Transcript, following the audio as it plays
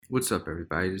What's up,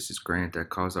 everybody? This is Grant, that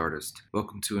cause artist.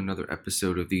 Welcome to another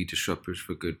episode of the Disruptors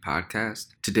for Good podcast.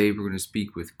 Today, we're going to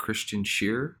speak with Christian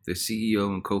Shearer, the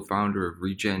CEO and co-founder of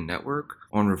Regen Network,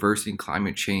 on reversing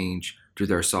climate change through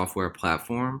their software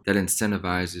platform that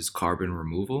incentivizes carbon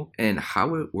removal. And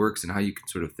how it works and how you can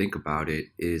sort of think about it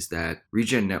is that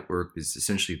Regen Network is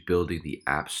essentially building the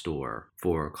app store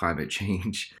for climate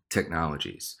change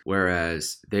technologies,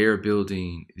 whereas they are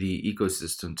building the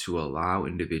ecosystem to allow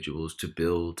individuals to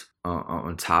build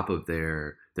on top of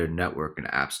their network and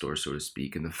app store, so to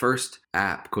speak. And the first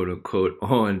app, quote unquote,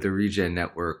 on the Regen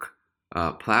Network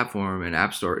platform and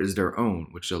app store is their own,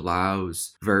 which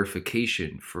allows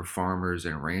verification for farmers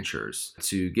and ranchers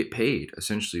to get paid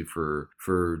essentially for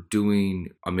doing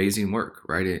amazing work,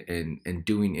 right? And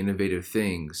doing innovative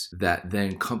things that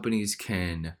then companies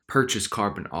can purchase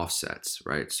carbon offsets,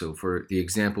 right? So for the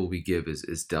example we give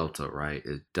is Delta, right?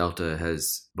 Delta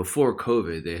has, before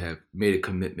COVID, they have made a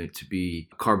commitment to be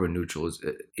carbon neutral.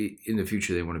 In the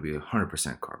future, they want to be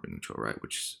 100% carbon neutral, right?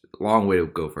 Which is a long way to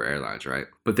go for airlines, right?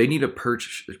 But they need to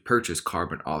purchase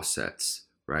carbon offsets,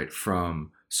 right,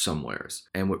 from somewheres.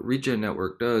 And what Regen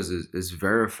Network does is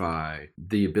verify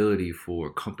the ability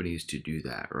for companies to do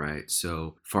that, right?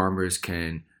 So farmers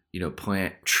can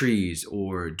plant trees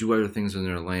or do other things on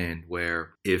their land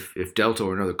where if Delta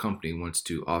or another company wants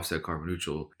to offset carbon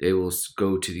neutral, they will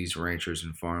go to these ranchers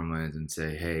and farmlands and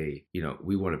say, hey,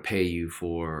 we want to pay you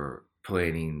for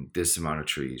planting this amount of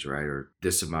trees, right? Or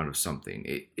this amount of something.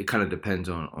 It kind of depends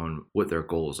on what their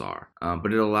goals are.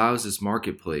 But it allows this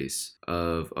marketplace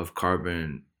of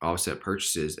carbon offset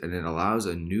purchases, and it allows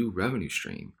a new revenue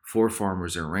stream for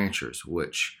farmers and ranchers,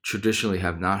 which traditionally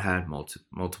have not had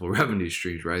multiple revenue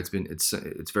streams, right?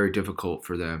 It's very difficult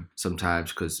for them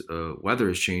sometimes because weather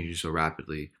is changing so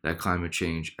rapidly that climate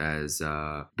change has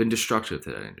been destructive to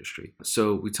that industry.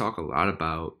 So we talk a lot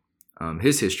about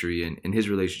his history and his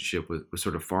relationship with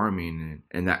sort of farming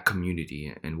and that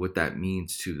community and what that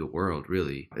means to the world,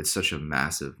 really. It's such a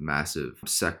massive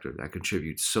sector that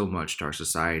contributes so much to our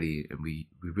society, and we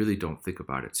really don't think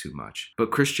about it too much. But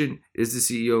Christian is the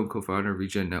CEO and co-founder of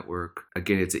Regen Network.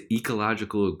 Again, it's an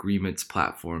ecological agreements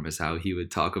platform is how he would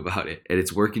talk about it. And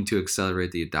it's working to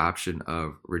accelerate the adoption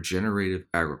of regenerative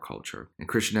agriculture. And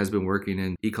Christian has been working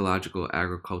in ecological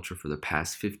agriculture for the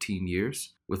past 15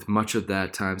 years, with much of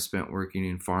that time spent working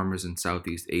in farmers in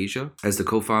Southeast Asia. As the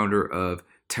co-founder of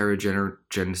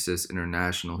TerraGenesis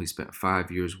International, he spent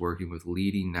 5 years working with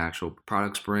leading natural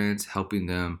products brands, helping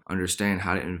them understand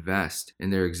how to invest in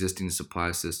their existing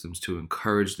supply systems to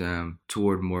encourage them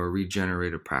toward more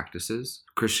regenerative practices.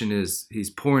 Christian he's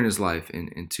pouring his life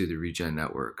into the Regen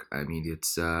Network. I mean,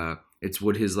 it's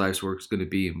what his life's work is going to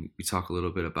be, and we talk a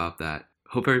little bit about that.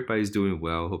 Hope everybody's doing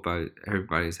well. Hope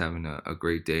everybody's having a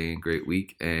great day and great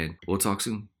week. And we'll talk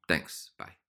soon. Thanks.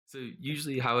 Bye. So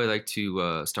usually how I like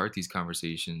to start these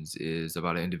conversations is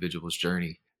about an individual's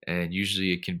journey. And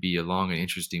usually it can be a long and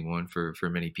interesting one for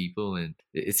many people. And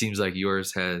it seems like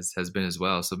yours has been as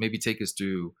well. So maybe take us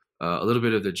through a little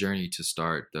bit of the journey to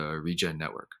start the Regen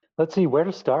Network. Let's see where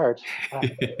to start.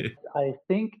 I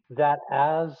think that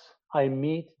as I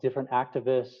meet different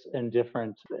activists and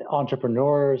different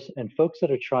entrepreneurs and folks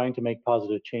that are trying to make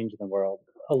positive change in the world,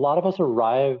 a lot of us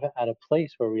arrive at a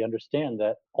place where we understand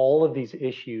that all of these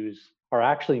issues are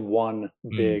actually one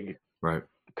big, Right.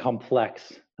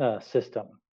 complex system,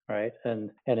 right?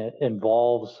 And it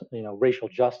involves racial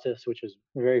justice, which is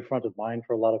very front of mind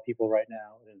for a lot of people right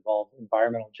now. It involves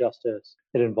environmental justice.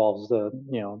 It involves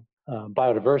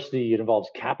biodiversity. It involves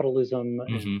capitalism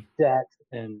and Mm-hmm. debt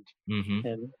and Mm-hmm.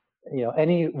 and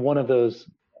any one of those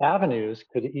avenues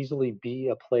could easily be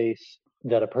a place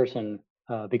that a person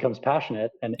becomes passionate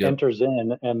and Yep. enters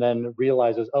in and then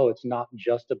realizes, oh, it's not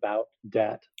just about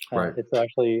debt. Right. It's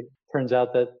actually turns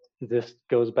out that this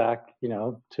goes back,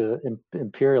 to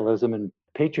imperialism and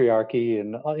patriarchy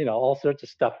and all sorts of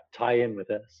stuff tie in with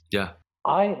this. Yeah.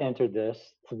 I entered this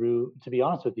through, to be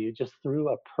honest with you, just through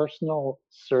a personal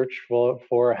search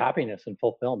for happiness and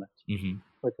fulfillment, Mm-hmm.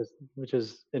 which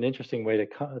is an interesting way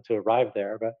to arrive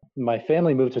there. But my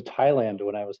family moved to Thailand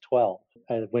when I was 12.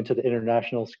 I went to the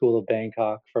International School of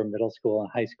Bangkok for middle school and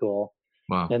high school,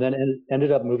 Wow. and then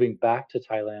ended up moving back to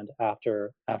Thailand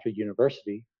after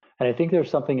university. And I think there's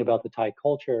something about the Thai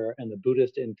culture and the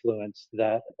Buddhist influence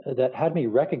that had me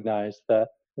recognize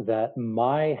that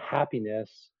my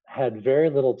happiness had very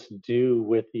little to do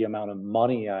with the amount of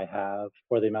money I have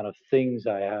or the amount of things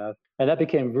I have. And that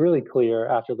became really clear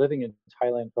after living in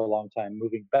Thailand for a long time,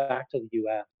 moving back to the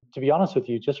US. To be honest with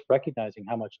you, just recognizing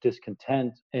how much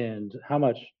discontent and how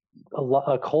much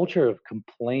a culture of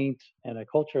complaint and a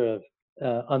culture of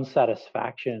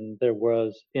unsatisfaction there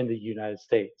was in the United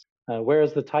States.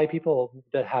 Whereas the Thai people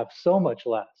that have so much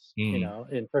less, Mm,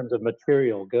 in terms of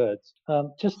material goods,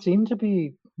 just seem to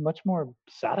be much more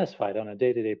satisfied on a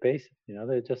day-to-day basis.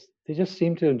 They just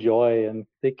seem to enjoy, and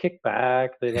they kick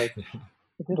back. They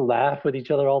laugh with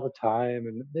each other all the time,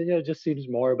 and it just seems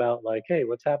more about like, hey,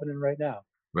 what's happening right now?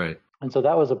 right. And so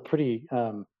that was a pretty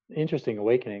interesting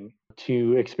awakening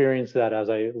to experience that as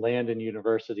I land in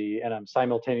university and I'm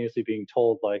simultaneously being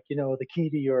told, like, the key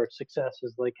to your success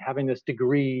is like having this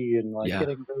degree and like Yeah.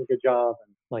 getting a really good job.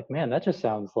 And like, man, that just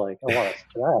sounds like a lot of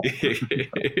stress.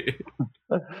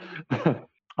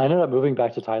 I ended up moving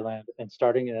back to Thailand and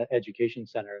starting an education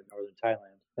center in northern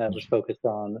Thailand that was focused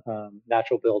on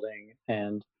natural building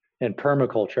and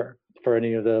permaculture. For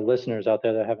any of the listeners out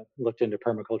there that haven't looked into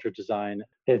permaculture design,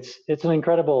 it's an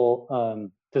incredible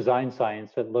design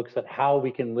science that looks at how we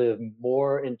can live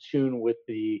more in tune with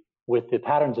the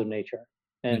patterns of nature,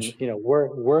 and Int-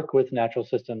 work with natural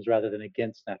systems rather than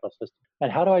against natural systems.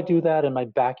 And how do I do that in my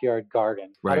backyard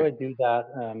garden? How do Right. I do that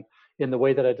in the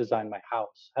way that I design my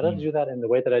house? How do I Mm, do that in the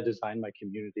way that I design my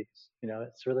communities?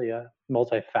 It's really a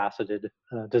multifaceted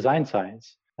design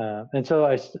science. And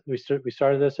so we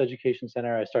started this education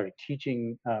center. I started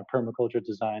teaching permaculture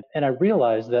design, and I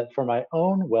realized that for my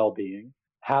own well-being,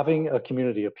 having a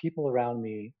community of people around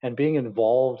me and being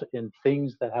involved in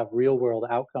things that have real world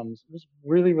outcomes was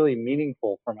really, really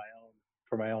meaningful for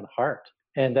my own heart.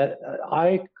 And that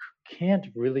I can't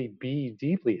really be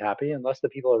deeply happy unless the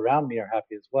people around me are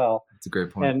happy as well. that's a great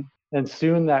point. And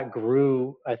soon that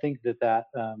grew. I think that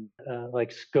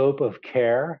like scope of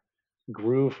care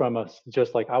grew from us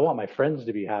just like, I want my friends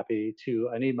to be happy, to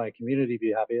I need my community to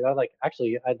be happy. And I like,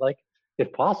 actually, I'd like,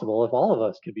 if possible, if all of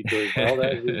us could be doing well,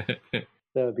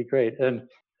 that would be great. And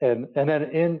then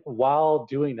in while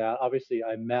doing that, obviously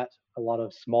I met a lot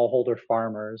of smallholder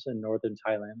farmers in northern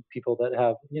Thailand, people that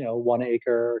have, 1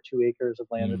 acre or 2 acres of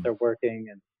land that Mm, they're working,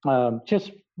 and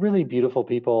just really beautiful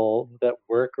people that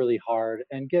work really hard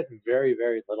and get very,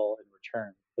 very little in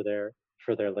return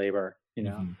for their labor.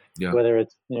 yeah. Whether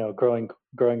it's, growing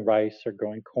rice or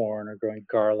growing corn or growing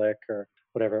garlic or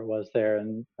whatever it was there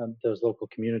in those local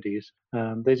communities.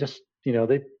 They just,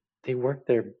 they work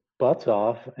their butts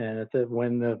off, and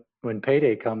when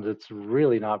payday comes, it's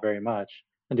really not very much.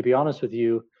 And to be honest with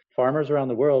you, farmers around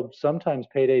the world, sometimes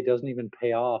payday doesn't even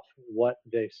pay off what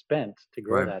they spent to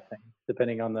grow Right. that thing,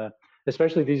 depending on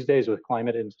especially these days with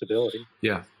climate instability.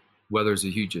 Yeah. Weather's a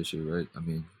huge issue, right? I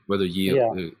mean, whether yield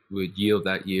Yeah, it would yield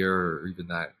that year or even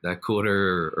that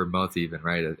quarter or month, even,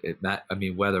 right? I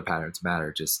mean, weather patterns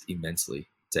matter just immensely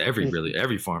to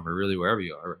every farmer, really, wherever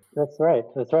you are. that's right.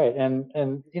 That's right. And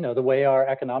the way our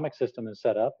economic system is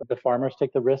set up, the farmers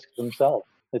take the risk themselves.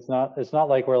 It's not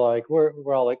like we're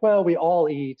all like, well, we all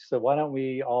eat, so why don't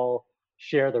we all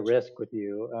share the risk with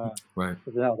you? Right.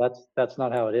 No, that's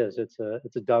not how it is. It's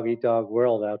a dog eat dog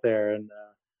world out there,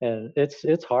 and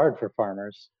it's hard for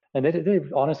farmers, and they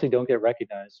honestly don't get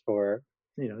recognized for,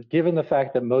 given the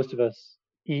fact that most of us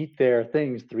eat their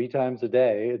things 3 times a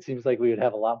day. It seems like we would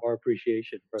have a lot more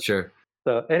appreciation for them. Sure.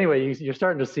 So anyway, you're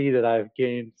starting to see that I've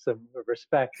gained some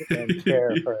respect and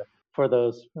care for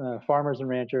those farmers and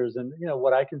ranchers, and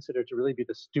what I consider to really be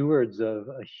the stewards of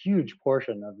a huge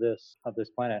portion of this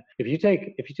planet. If you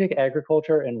take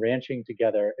agriculture and ranching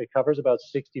together, it covers about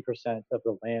 60% of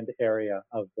the land area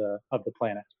of the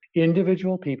planet.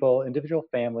 Individual people, individual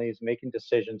families making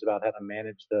decisions about how to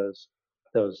manage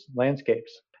those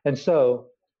landscapes. And so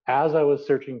as I was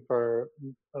searching for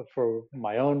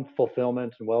my own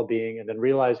fulfillment and well-being, and then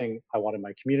realizing I wanted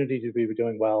my community to be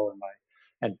doing well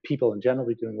and people in general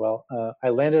be doing well, I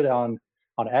landed on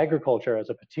agriculture as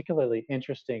a particularly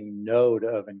interesting node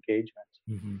of engagement.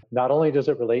 Hmm. Not only does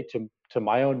it relate to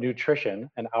my own nutrition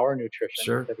and our nutrition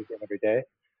Sure. that we get every day,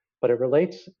 but it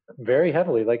relates very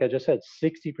heavily. Like I just said,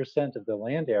 60% of the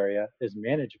land area is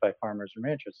managed by farmers and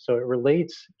ranchers. So it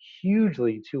relates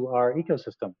hugely to our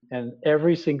ecosystem. And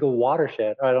every single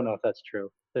watershed, I don't know if that's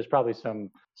true. There's probably some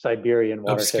Siberian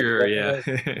watersheds, Obscure. Yeah.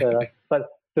 but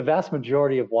the vast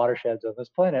majority of watersheds on this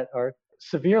planet are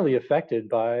severely affected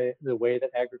by the way that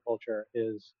agriculture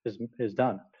is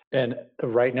done. And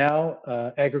right now,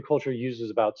 agriculture uses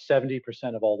about 70%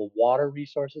 of all the water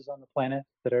resources on the planet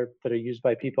that are used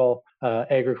by people.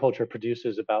 Agriculture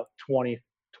produces about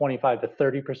 25 to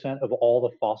 30% of all the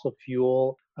fossil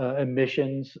fuel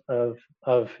emissions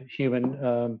of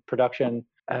human production,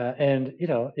 and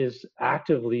is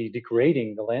actively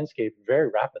degrading the landscape very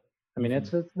rapidly. I mean, Hmm.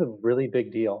 it's a really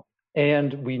big deal,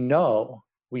 and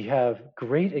we have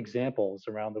great examples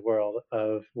around the world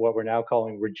of what we're now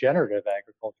calling regenerative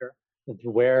agriculture,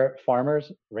 where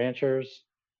farmers, ranchers,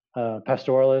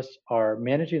 pastoralists are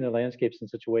managing the landscapes in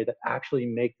such a way that actually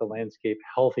make the landscape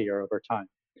healthier over time.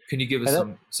 Can you give us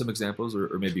And that, some examples,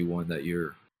 or maybe one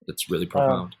that's really um,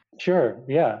 profound? sure,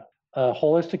 yeah,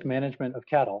 holistic management of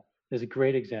cattle is a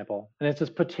great example, and it's a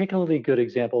particularly good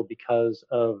example because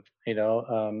of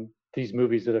these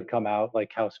movies that have come out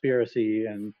like Cowspiracy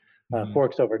and Hmm.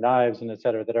 Forks Over Knives and et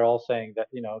cetera that are all saying that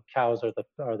cows are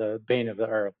the bane of the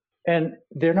earth, and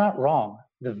they're not wrong.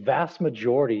 The vast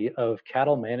majority of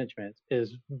cattle management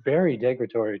is very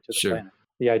degradatory to the Sure. planet.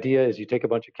 The idea is you take a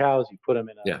bunch of cows, you put them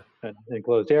in Yeah. an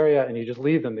enclosed area, and you just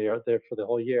leave them there for the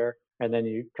whole year, and then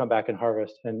you come back and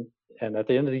harvest. And at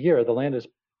the end of the year, the land is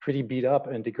pretty beat up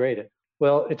and degraded.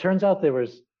 Well, it turns out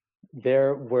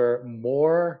there were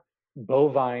more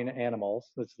bovine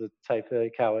animals, that's the type that a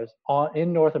cow is,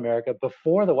 in North America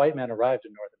before the white man arrived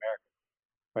in North America,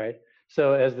 right?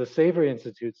 So as the Savory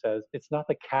Institute says, it's not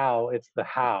the cow, it's the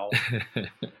how,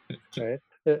 right?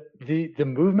 The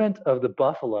movement of the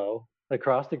buffalo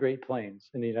across the Great Plains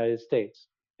in the United States,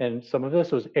 and some of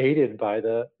this was aided by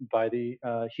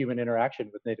the human interaction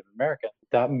with Native American.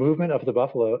 That movement of the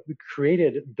buffalo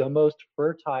created the most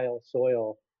fertile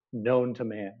soil known to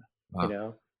man. You Wow.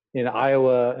 know, in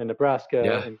Iowa and Nebraska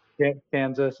Yeah. and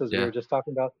Kansas, as we were Yeah. just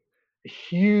talking about,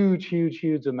 huge, huge,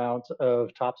 huge amounts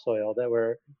of topsoil that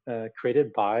were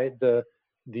created by the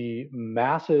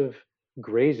massive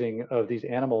grazing of these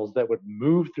animals that would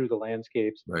move through the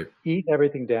landscapes, Right. eat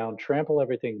everything down, trample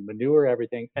everything, manure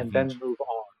everything, and Hmm. then move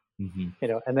on.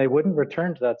 Hmm. And they wouldn't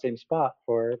return to that same spot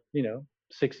for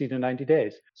 60 to 90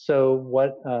 days. So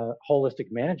what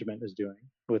holistic management is doing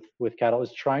with cattle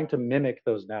is trying to mimic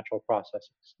those natural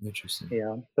processes.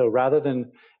 Interesting. So rather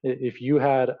than if you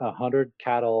had 100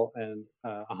 cattle and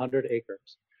 100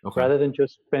 acres, Okay. rather than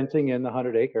just fencing in the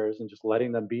 100 acres and just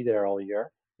letting them be there all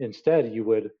year, instead you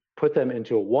would put them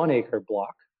into a 1 acre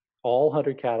block, all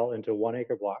 100 cattle into a 1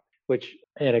 acre block, which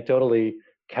anecdotally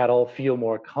cattle feel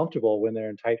more comfortable when they're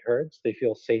in tight herds. They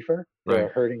feel safer. They're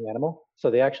Right. a herding animal. So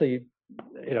they actually,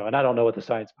 and I don't know what the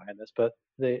science behind this, but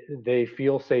they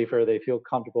feel safer. They feel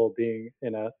comfortable being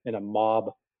in a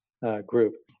mob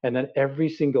group. And then every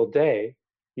single day,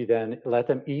 you then let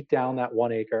them eat down that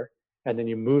 1 acre, and then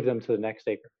you move them to the next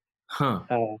acre. Huh.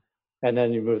 Uh, and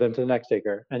then you move them to the next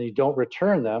acre, and you don't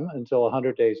return them until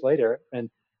 100 days later. And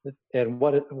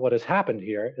what has happened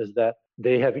here is that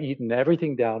they have eaten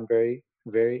everything down very,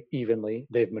 very evenly.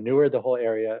 They've manured the whole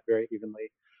area very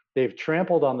evenly. They've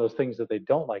trampled on those things that they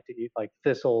don't like to eat, like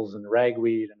thistles and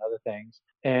ragweed and other things.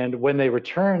 And when they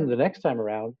return the next time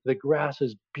around, the grass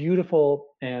is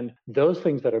beautiful, and those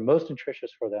things that are most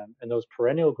nutritious for them, and those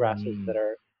perennial grasses Mm.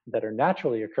 that are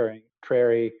naturally occurring,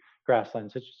 prairie,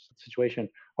 grassland situation,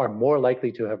 are more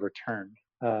likely to have returned.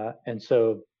 And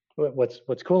so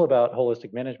what's cool about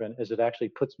holistic management is it actually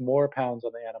puts more pounds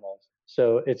on the animals.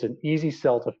 So it's an easy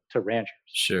sell to ranchers.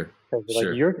 Sure. Because like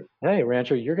Sure. hey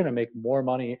rancher, you're going to make more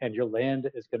money, and your land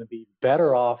is going to be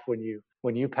better off when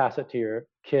you pass it to your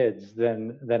kids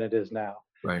than it is now.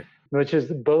 Right. Which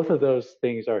is, both of those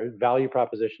things are value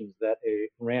propositions that a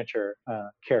rancher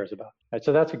cares about. Right,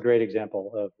 so that's a great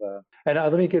example of. And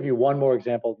let me give you one more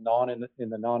example, in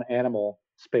the non-animal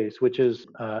space, which is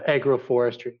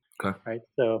agroforestry. Okay. Right.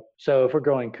 So if we're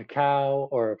growing cacao,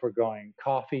 or if we're growing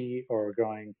coffee, or we're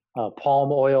growing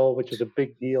palm oil, which is a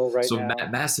big deal right So now.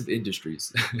 massive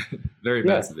industries, very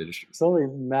Yeah, massive industries. totally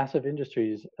massive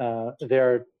industries.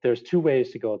 There's two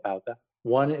ways to go about that.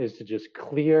 One is to just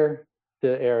clear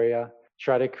the area,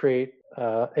 try to create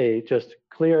a just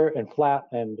clear and flat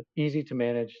and easy to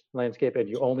manage landscape, and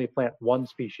you only plant one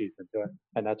species into it,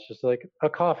 and that's just like a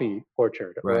coffee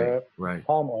orchard Right. or a Right.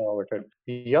 palm oil orchard.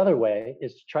 The other way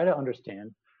is to try to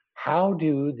understand, how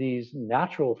do these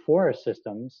natural forest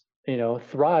systems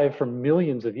thrive for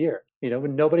millions of years,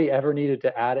 when nobody ever needed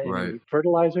to add Right. any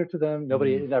fertilizer to them. Hmm.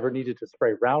 Nobody ever needed to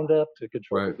spray Roundup to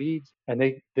control the Right. weeds. And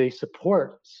they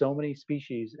support so many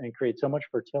species and create so much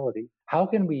fertility. How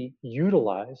can we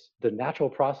utilize the natural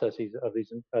processes of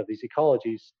these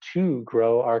ecologies to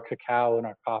grow our cacao and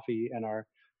our coffee and our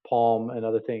palm and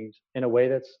other things in a way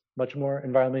that's much more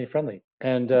environmentally friendly?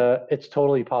 And it's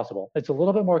totally possible. It's a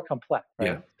little bit more complex, right?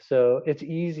 Yeah. So it's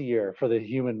easier for the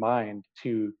human mind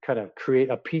to kind of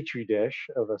create a petri dish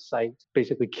of a site,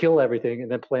 basically kill everything, and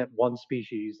then plant one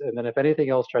species. And then if anything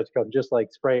else tries to come, just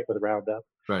like spray it with Roundup.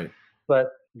 Right.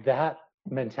 But that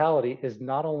mentality is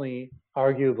not only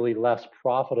arguably less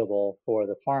profitable for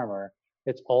the farmer,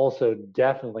 it's also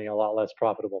definitely a lot less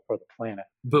profitable for the planet.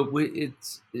 But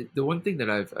the one thing that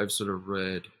I've sort of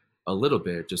read a little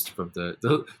bit just from the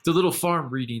little farm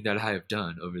reading that I have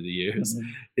done over the years Mhm.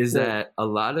 is Right. that a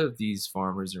lot of these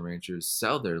farmers and ranchers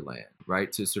sell their land,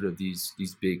 right, to sort of these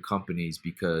big companies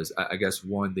because I guess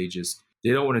one they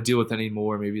don't want to deal with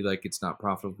anymore. Maybe like it's not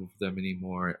profitable for them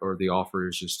anymore, or the offer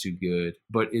is just too good.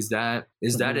 But is that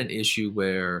Mhm. an issue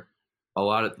where a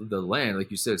lot of the land,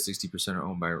 like you said, 60% are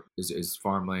owned by is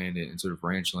farmland and sort of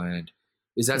ranch land.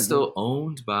 Is that Mhm. still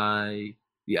owned by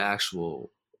the actual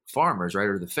farmers, right,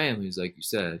 or the families, like you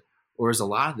said, or is a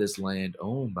lot of this land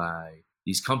owned by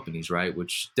these companies, right,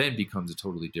 which then becomes a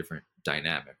totally different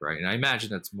dynamic, right? And I imagine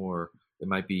that's more. It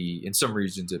might be in some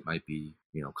regions. It might be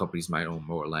companies might own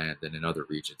more land than in other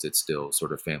regions. It's still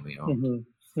sort of family owned.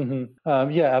 Mhm.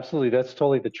 Mhm. Yeah, absolutely. That's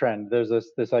totally the trend. There's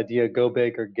this idea, go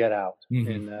big or get out Hmm.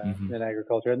 Hmm. in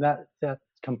agriculture, and that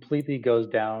completely goes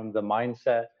down the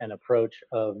mindset and approach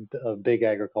of big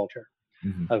agriculture,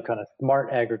 Hmm. of kind of smart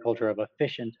agriculture, of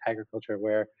efficient agriculture,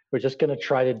 where we're just going to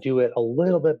try to do it a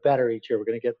little bit better each year. We're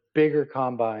going to get bigger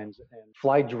combines and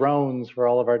fly drones for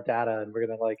all of our data, and we're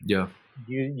going to like Yeah.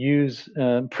 use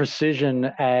precision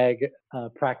ag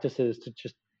practices to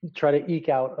just try to eke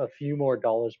out a few more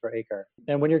dollars per acre.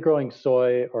 And when you're growing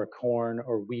soy or corn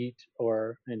or wheat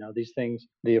or these things,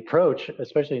 the approach,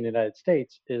 especially in the United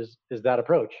States, is that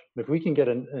approach. If we can get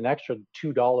an extra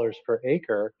 $2 per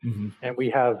acre, Hmm. and we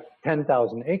have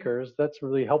 10,000 acres, that's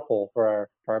really helpful for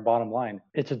our bottom line.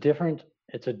 It's a different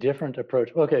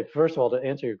approach. Okay, first of all, to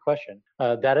answer your question,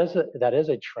 that is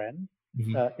a trend.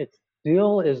 Hmm. It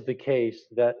still is the case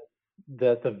that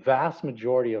the vast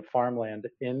majority of farmland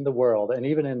in the world and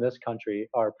even in this country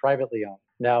are privately owned.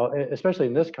 Now, especially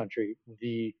in this country,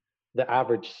 the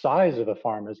average size of a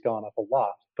farm has gone up a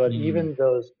lot. But Hmm. even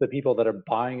the people that are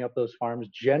buying up those farms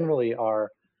generally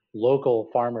are local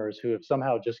farmers who have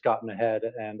somehow just gotten ahead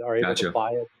and are able to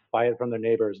Gotcha. buy it from their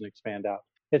neighbors and expand out.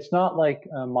 It's not like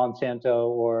Monsanto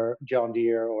or John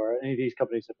Deere or any of these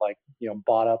companies have like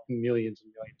bought up millions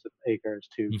and millions of acres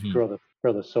to Hmm.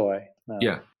 grow the soy.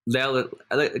 Yeah. Now,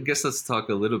 I guess let's talk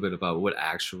a little bit about what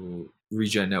actual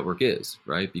Regen Network is,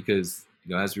 right? Because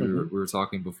as Mhm. we were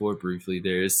talking before briefly,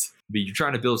 you're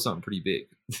trying to build something pretty big,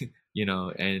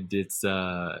 and it's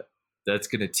that's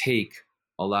going to take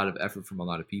a lot of effort from a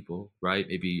lot of people, right?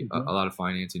 Maybe a Mhm. lot of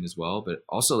financing as well, but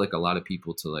also like a lot of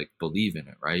people to like believe in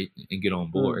it, right, and get on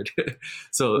Mm. board.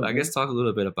 So I guess Mhm. talk a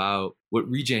little bit about what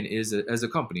Regen is as a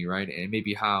company, right, and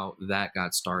maybe how that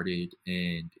got started,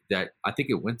 and that I think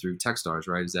it went through TechStars,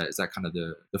 right? Is that kind of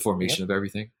the formation Yep. of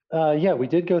everything? Yeah, we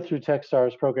did go through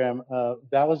TechStars program.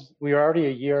 We were already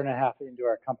a year and a half into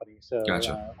our company, so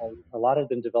Gotcha. a lot had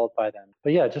been developed by then.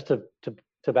 But yeah, just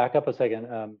to back up a second,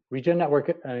 Regen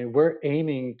Network, I mean, we're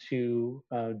aiming to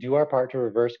do our part to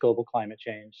reverse global climate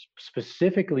change,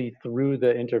 specifically through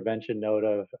the intervention node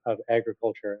of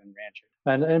agriculture and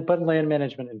ranching, and but land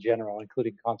management in general,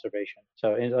 including conservation.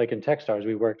 So, like in TechStars,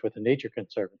 we worked with the Nature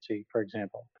Conservancy, for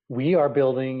example. We are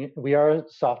a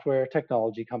software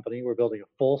technology company. We're building a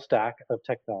full stack of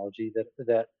technology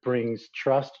that brings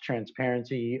trust,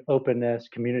 transparency, openness,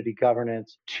 community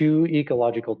governance to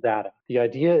ecological data. The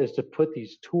idea is to put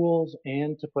these tools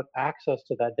and to put access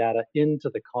to that data into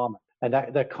the commons. And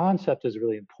that concept is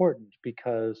really important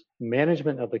because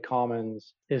management of the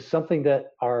commons is something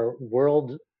that our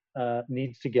world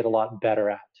needs to get a lot better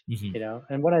at. Hmm.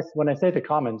 And when I say the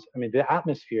commons, I mean the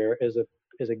atmosphere is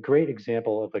a great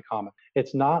example of the common.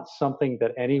 It's not something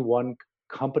that any one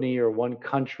company or one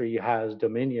country has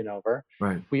dominion over.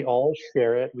 Right. We all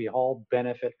share it, we all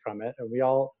benefit from it, and we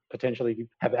all potentially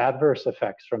have adverse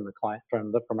effects from the climate,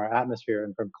 from our atmosphere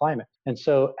and from climate. And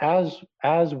so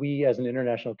as we as an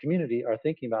international community are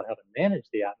thinking about how to manage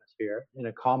the atmosphere in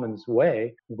a commons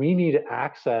way, we need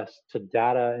access to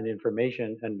data and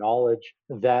information and knowledge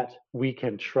that we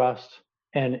can trust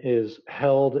and is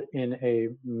held in a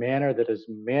manner that is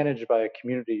managed by a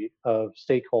community of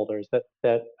stakeholders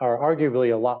that are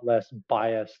arguably a lot less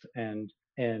biased and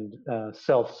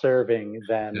self-serving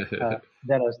than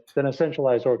a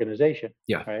centralized organization.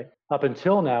 Yeah. Right. Up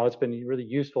until now, it's been really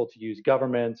useful to use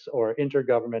governments or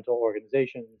intergovernmental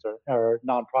organizations or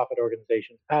nonprofit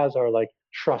organizations as our like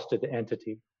trusted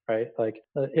entity. Right. Like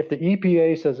if the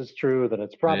EPA says it's true, then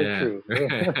it's probably Yeah. true.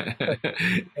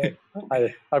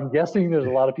 I'm guessing there's a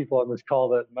lot of people on this call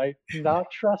that might not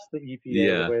trust the EPA the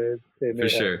Yeah, way they for may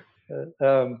have.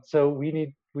 sure. So we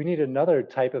need another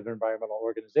type of environmental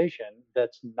organization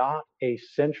that's not a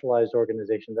centralized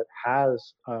organization that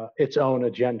has its own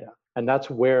agenda, and that's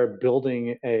where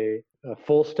building a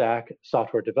full stack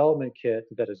software development kit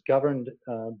that is governed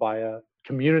by a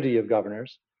community of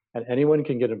governors, and anyone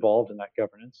can get involved in that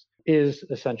governance is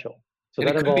essential. So And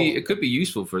that involves it could be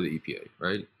useful for the EPA,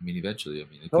 right? I mean, eventually, I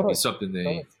mean, it could be totally, something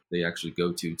totally. they actually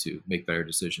go to make better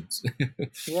decisions.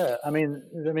 Yeah, I mean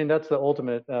that's the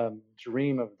ultimate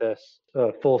dream of this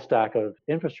full stack of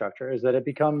infrastructure is that it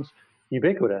becomes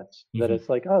ubiquitous. That Hmm. it's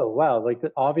like, oh wow, like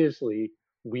obviously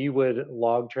we would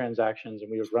log transactions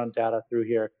and we would run data through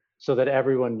here so that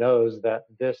everyone knows that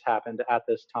this happened at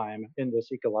this time in this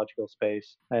ecological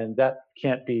space, and that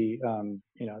can't be,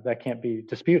 that can't be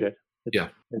disputed. Yeah.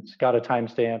 It's got a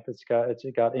timestamp. It's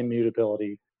got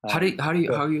immutability. So How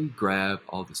do you grab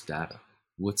all this data?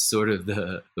 What's sort of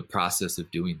the process of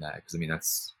doing that? Because I mean,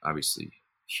 that's obviously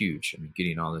huge. I mean,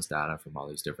 getting all this data from all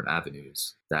these different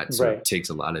avenues, that sort of right. takes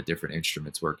a lot of different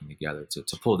instruments working together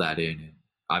to pull that in and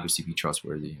obviously be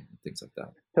trustworthy and things like that.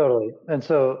 Totally. And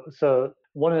so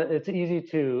it's easy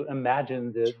to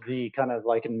imagine the kind of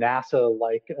like NASA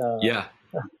Yeah.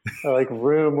 like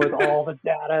room with all the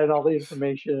data and all the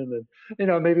information,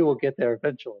 and maybe we'll get there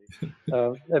eventually.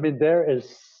 I mean, there is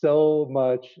so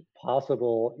much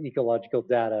possible ecological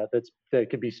data that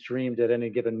could be streamed at any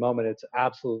given moment. It's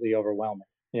absolutely overwhelming.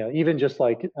 Even just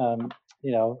like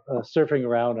surfing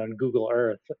around on Google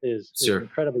Earth is Sure.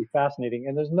 incredibly fascinating,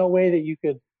 and there's no way that you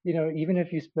could, even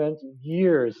if you spent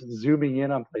years zooming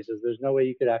in on places, there's no way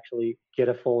you could actually get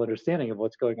a full understanding of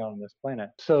what's going on this planet.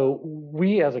 So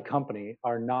we as a company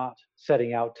are not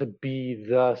setting out to be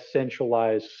the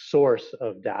centralized source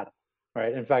of data,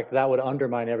 right? In fact, that would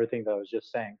undermine everything that I was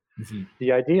just saying. Hmm.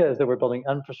 The idea is that we're building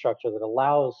infrastructure that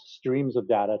allows streams of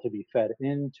data to be fed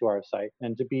into our site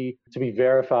and to be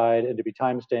verified and to be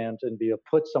timestamped and be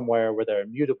put somewhere where they're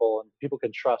immutable and people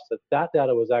can trust that that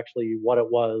data was actually what it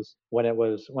was when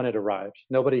it arrived.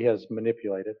 Nobody has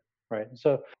manipulated, right?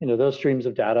 So those streams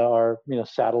of data are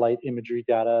satellite imagery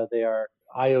data. They are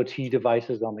IoT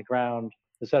devices on the ground,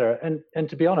 et cetera. And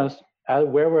to be honest,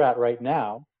 where we're at right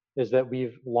now is that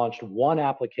we've launched one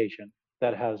application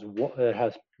that has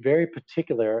very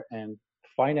particular and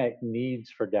finite needs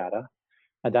for data.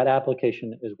 And that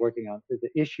application is working on the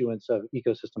issuance of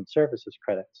ecosystem services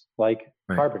credits, like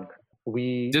Right. carbon credit.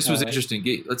 We, This was interesting.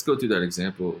 Let's go through that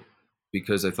example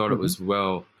because I thought it mhm, was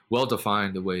well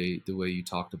defined the way you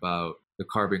talked about the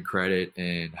carbon credit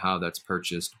and how that's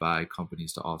purchased by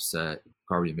companies to offset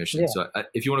carbon emissions. yeah, So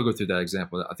if you want to go through that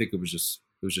example, I think it was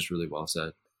just really well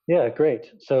said. yeah,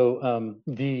 great. So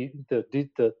the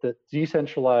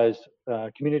decentralized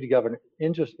community governed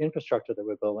infrastructure that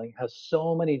we're building has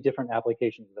so many different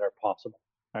applications that are possible.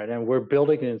 Right, and we're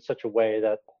building it in such a way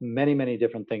that many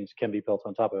different things can be built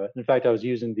on top of it. In fact, I was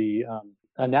using the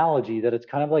analogy that it's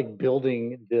kind of like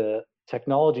building the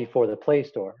technology for the Play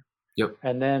Store, Yep.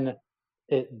 and then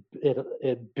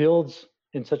it builds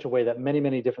in such a way that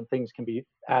many different things can be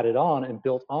added on and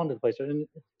built onto the Play Store, and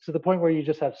to the point where you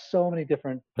just have so many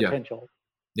different Yeah. potentials.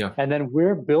 Yeah. And then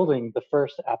we're building the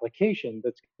first application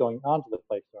that's going onto the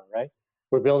Play Store, right?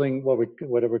 We're building what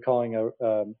we're calling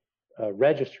a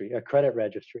registry, a credit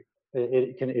registry.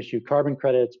 It can issue carbon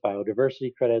credits,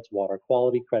 biodiversity credits, water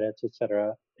quality credits, et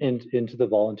cetera, into the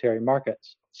voluntary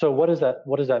markets. So what does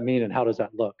that mean, and how does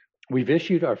that look? We've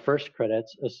issued our first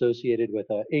credits associated with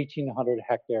a 1,800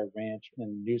 hectare ranch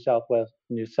in New South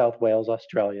Wales,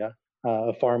 Australia,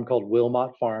 a farm called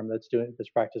Wilmot Farm that's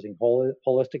practicing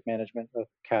holistic management of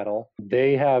cattle.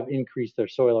 They have increased their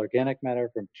soil organic matter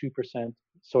from 2%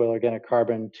 soil organic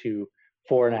carbon to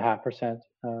 4.5%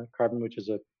 carbon, which is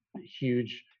a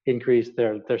huge increase.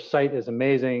 Their site is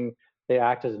amazing. They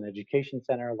act as an education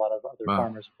center. A lot of other Wow.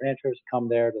 farmers and ranchers come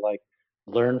there to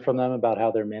learn from them about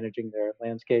how they're managing their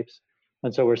landscapes.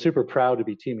 And so we're super proud to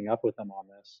be teaming up with them on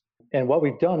this. And what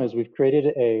we've done is we've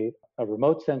created a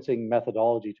remote sensing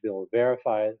methodology to be able to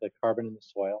verify the carbon in the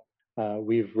soil.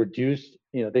 We've reduced,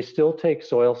 they still take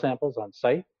soil samples on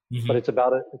site, but Hmm. it's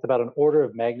about an order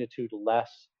of magnitude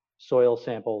less soil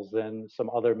samples than some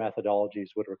other methodologies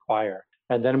would require.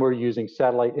 And then we're using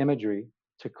satellite imagery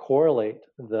to correlate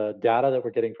the data that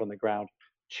we're getting from the ground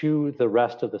to the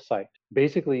rest of the site.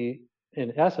 Basically,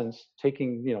 in essence,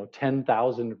 taking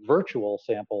 10,000 virtual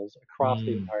samples across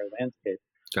the Mm, entire landscape.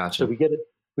 So gotcha.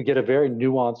 we get a very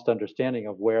nuanced understanding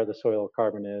of where the soil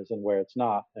carbon is and where it's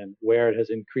not, and where it has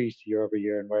increased year over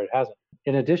year and where it hasn't.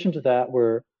 In addition to that,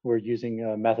 we're using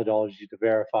a methodology to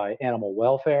verify animal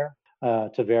welfare,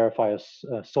 to verify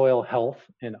soil health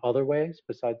in other ways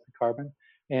besides the carbon,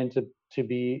 and to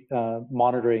be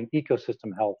monitoring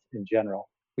ecosystem health in general.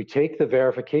 We take the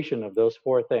verification of those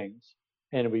four things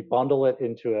and we bundle it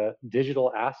into a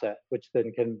digital asset, which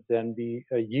then can then be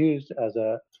used as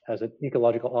an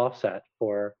ecological offset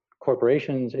for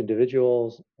corporations,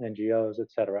 individuals, NGOs,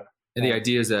 et cetera. And the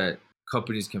idea is that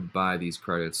companies can buy these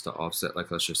credits to offset,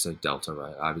 like let's just say Delta,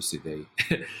 right? Obviously, they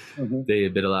Hmm. they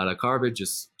emit a lot of carbon,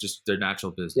 just their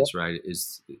natural Yep. business, right?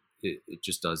 It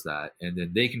just does that, and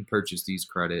then they can purchase these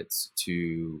credits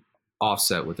to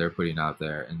offset what they're putting out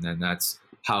there, and then that's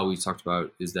how we talked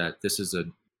about is that this is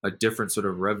a different sort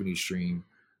of revenue stream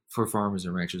for farmers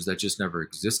and ranchers that just never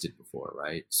existed before,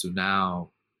 right? So now,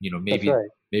 That's maybe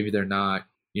right. they're not,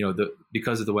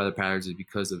 because of the weather patterns and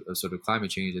because of sort of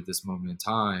climate change at this moment in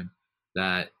time,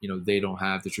 that they don't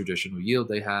have the traditional yield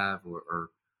they have, or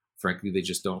frankly they're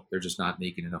just not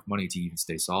making enough money to even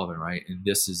stay solvent, right? And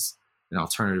this is an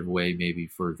alternative way maybe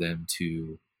for them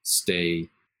to stay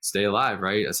alive,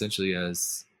 right? Essentially Yeah.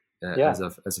 as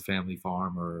a family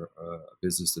farm or a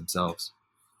business themselves.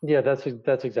 Yeah, that's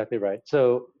exactly right.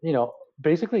 So,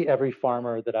 basically every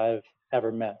farmer that I've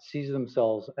ever met sees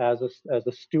themselves as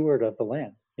a steward of the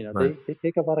land. Right. They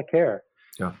take a lot of care.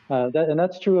 Yeah. And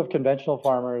that's true of conventional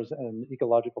farmers and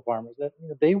ecological farmers. That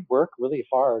they work really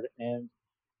hard and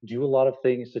do a lot of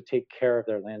things to take care of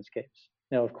their landscapes.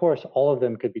 Now, of course, all of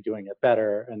them could be doing it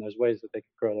better, and there's ways that they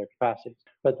could grow their capacities.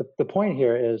 But the point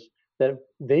here is that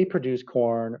they produce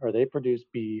corn, or they produce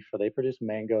beef, or they produce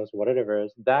mangoes, whatever it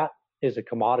is. That is a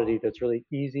commodity that's really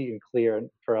easy and clear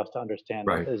for us to understand.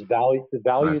 That Right. is value, the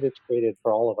value Right. that's created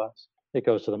for all of us. It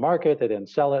goes to the market, they then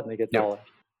sell it, and they get Yep. dollars.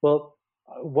 Well,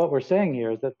 what we're saying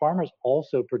here is that farmers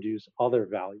also produce other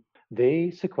value. They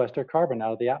sequester carbon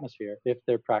out of the atmosphere if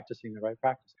they're practicing the right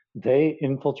practice. They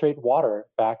infiltrate water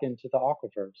back into the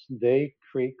aquifers. They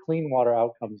create clean water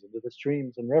outcomes into the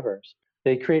streams and rivers.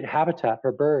 They create habitat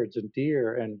for birds and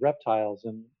deer and reptiles,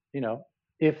 and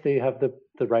if they have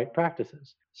the right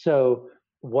practices. So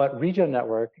what Regen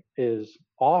Network is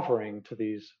offering to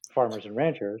these farmers and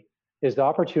ranchers is the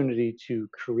opportunity to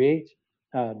create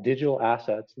digital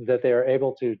assets that they are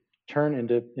able to turn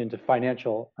into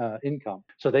financial income.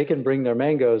 So they can bring their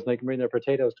mangoes and they can bring their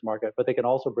potatoes to market, but they can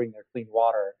also bring their clean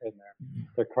water and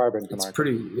their carbon to It's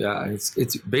market.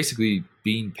 it's basically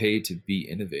being paid to be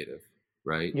innovative,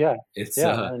 right? Yeah, It's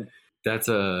yeah, and that's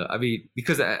I mean,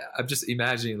 because I'm just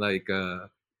imagining like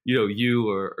you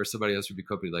or somebody else from your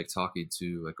company like talking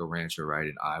to like a rancher, right,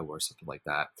 in Iowa or something like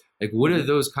that. Like, what are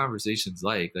those conversations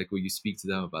like? Like when you speak to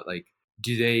them about, like,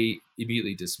 do they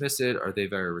immediately dismiss it? Are they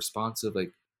very responsive?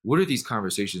 Like, what are these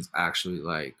conversations actually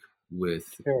like with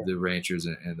sure. the ranchers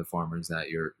and the farmers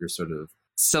that you're sort of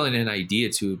selling an idea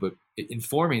to, but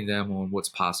informing them on what's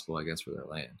possible, I guess, for their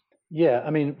land? Yeah,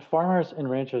 I mean, farmers and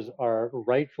ranchers are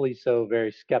rightfully so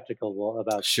very skeptical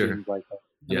about Sure. schemes like that.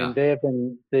 I mean, Yeah.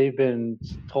 they've been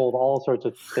told all sorts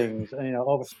of things,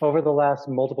 over the last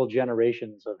multiple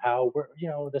generations of how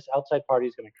this outside party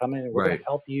is going to come in and we're going Right. to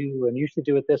help you and you should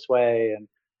do it this way, and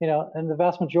the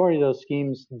vast majority of those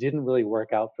schemes didn't really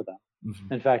work out for them.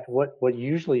 Hmm. In fact, what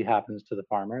usually happens to the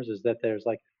farmers is that there's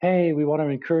like, hey, we want to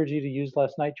encourage you to use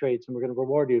less nitrates and we're going to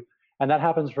reward you. And that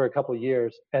happens for a couple of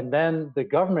years. And then the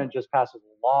government just passes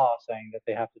a law saying that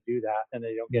they have to do that and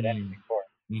they don't get anything for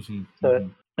it. Hmm. So Hmm.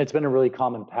 it's been a really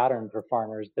common pattern for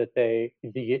farmers that they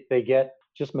get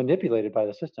just manipulated by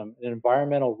the system. And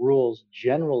environmental rules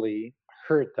generally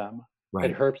hurt them.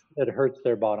 Right. It hurts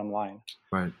their bottom line.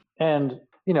 Right. And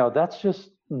that's just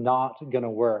not going to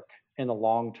work in the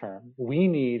long term. We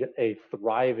need a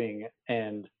thriving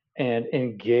and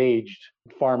engaged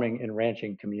farming and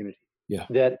ranching community. Yeah.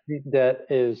 That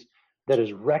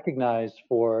is recognized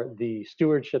for the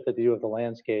stewardship that they do of the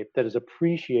landscape, that is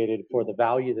appreciated for the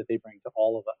value that they bring to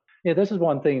all of us. Yeah, this is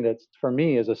one thing that's, for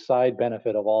me, is a side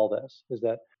benefit of all this, is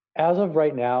that as of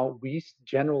right now, we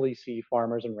generally see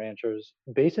farmers and ranchers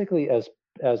basically as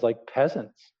like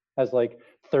peasants, as like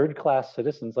third class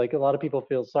citizens. Like, a lot of people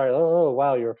feel sorry. Oh,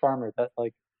 wow, you're a farmer. That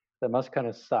must kind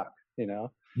of suck, Hmm.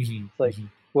 It's like, Hmm.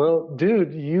 well,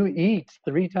 dude, you eat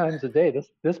 3 times a day.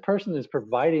 This person is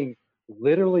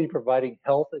literally providing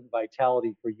health and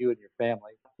vitality for you and your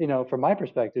family. From my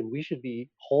perspective, we should be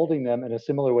holding them in a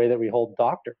similar way that we hold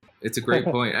doctors. It's a great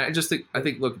point. I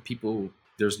think, look,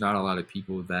 there's not a lot of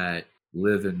people that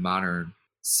live in modern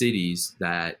cities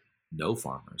that know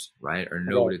farmers, right? Or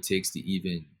know what Right. it takes to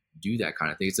even do that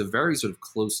kind of thing. It's a very sort of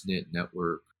close knit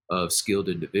network of skilled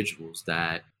individuals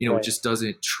that, it Right. just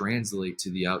doesn't translate to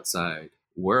the outside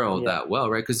world Yeah. that well,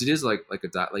 right? Because it is like like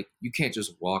you can't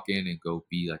just walk in and go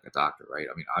be like a doctor, right?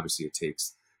 I mean, obviously it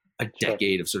takes a Sure.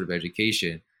 decade of sort of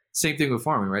education. Same thing with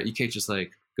farming, right? You can't just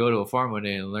like go to a farm one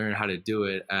day and learn how to do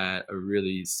it at a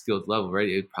really skilled level, right?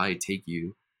 It'd probably take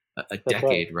you a That's right.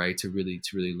 decade, right, to really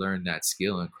learn that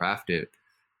skill and craft it. That's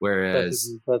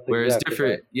Whereas that's whereas exactly right.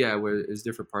 different yeah, whereas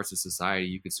different parts of society,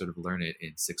 you could sort of learn it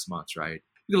in 6 months, right?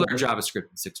 You can learn Hmm.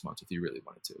 JavaScript in 6 months if you really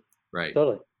wanted to, right?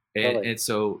 Totally. Totally. And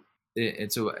so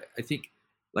And so I think,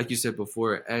 like you said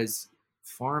before, as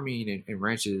farming and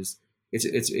ranches,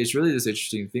 it's really this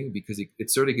interesting thing because it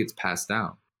sort of gets passed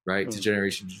down, right, to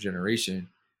generation.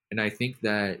 And I think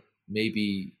that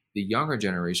maybe the younger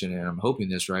generation, and I'm hoping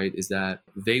this, right, is that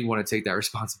they want to take that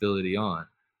responsibility on,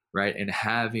 right, and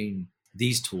having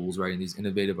these tools, right, and these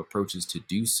innovative approaches to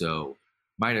do so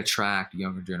might attract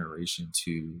younger generation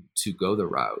to go the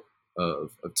route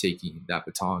of taking that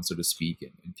baton, so to speak,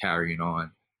 and carrying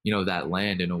on, that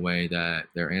land in a way that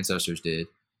their ancestors did.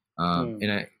 And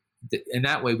in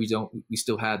that way, we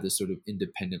still have this sort of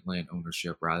independent land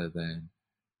ownership rather than,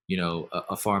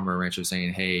 a farmer or rancher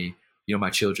saying, hey, my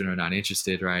children are not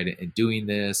interested, right, in doing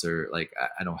this, or like,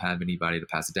 I don't have anybody to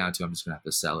pass it down to. I'm just going to have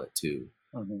to sell it to,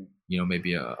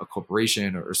 maybe a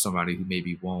corporation or somebody who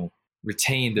maybe won't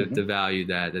retain the value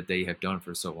that they have done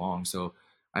for so long. So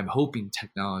I'm hoping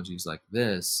technologies like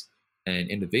this and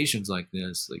innovations like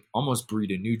this, like, almost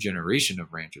breed a new generation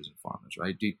of ranchers and farmers,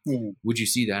 right? Would you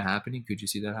see that happening? Could you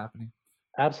see that happening?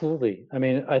 Absolutely. I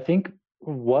mean, I think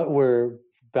what we're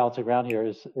bouncing around here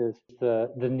is the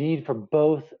need for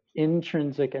both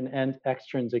intrinsic and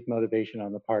extrinsic motivation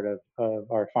on the part of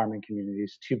our farming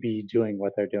communities to be doing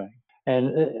what they're doing.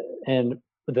 And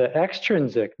the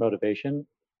extrinsic motivation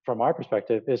from our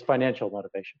perspective is financial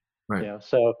motivation. Right.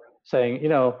 So saying,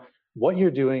 what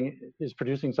you're doing is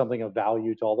producing something of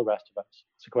value to all the rest of us,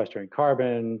 sequestering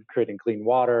carbon, creating clean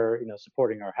water,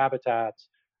 supporting our habitats.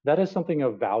 That is something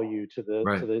of value to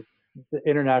the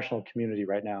international community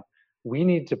right now. We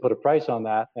need to put a price on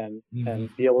that and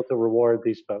be able to reward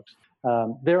these folks.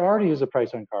 There already is a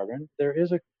price on carbon. There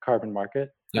is a carbon market.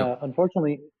 Yep.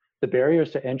 Unfortunately, the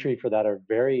barriers to entry for that are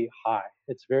very high.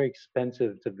 It's very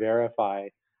expensive to verify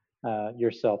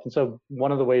yourself. And so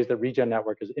one of the ways that Regen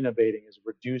Network is innovating is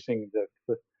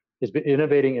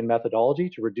innovating in methodology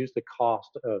to reduce the cost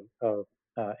of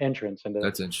entrance into.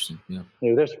 That's interesting. Yeah.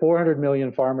 There's 400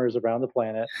 million farmers around the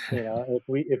planet.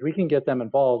 If we can get them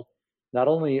involved, not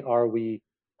only are we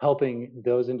helping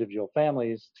those individual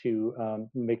families to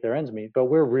make their ends meet, but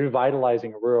we're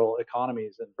revitalizing rural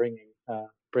economies and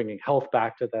bringing health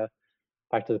back to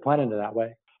the planet in that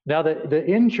way. Now, the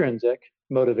intrinsic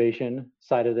motivation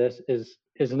side of this is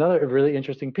another really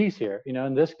interesting piece here.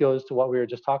 And this goes to what we were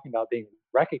just talking about, being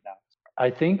recognized. I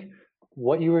think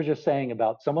what you were just saying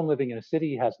about someone living in a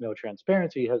city has no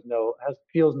transparency,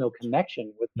 feels no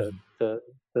connection with the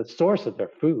source of their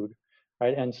food,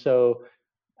 right? And so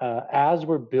as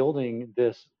we're building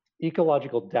this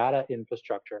ecological data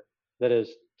infrastructure that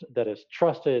is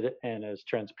trusted and is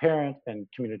transparent and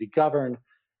community governed,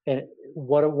 and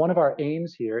one of our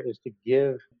aims here is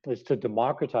to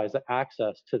democratize the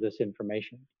access to this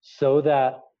information so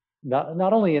that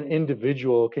not only an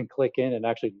individual can click in and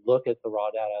actually look at the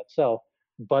raw data itself,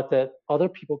 but that other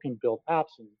people can build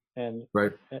apps and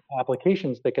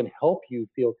applications that can help you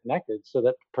feel connected, so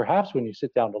that perhaps when you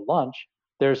sit down to lunch,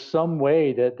 there's some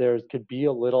way that there could be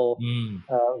a little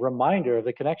reminder of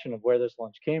the connection of where this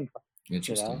lunch came from.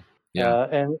 Interesting. Yeah.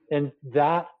 And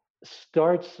that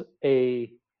starts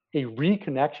a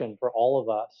reconnection for all of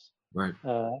us,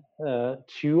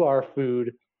 to our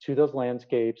food, to those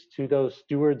landscapes, to those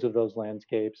stewards of those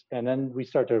landscapes, and then we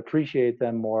start to appreciate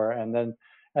them more. And then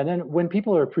when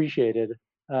people are appreciated,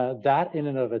 that in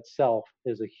and of itself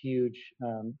is a huge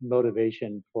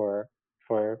motivation for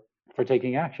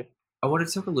taking action. I want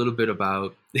to talk a little bit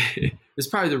about it's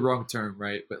probably the wrong term,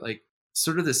 right? But like,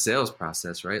 sort of the sales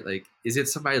process, right? Like, is it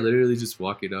somebody literally just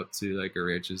walking up to like a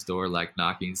rancher's door, like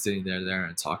knocking, sitting there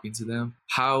and talking to them?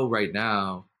 How right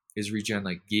now is Regen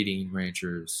like getting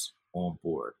ranchers on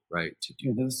board, right, to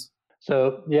do this?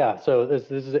 So this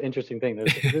is an interesting thing.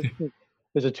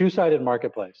 There's a two-sided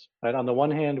marketplace, right? On the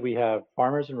one hand, we have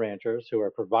farmers and ranchers who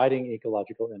are providing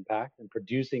ecological impact and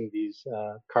producing these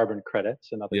carbon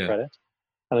credits and other credits.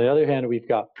 On the other hand, we've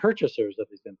got purchasers of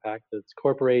these impacts. It's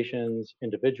corporations,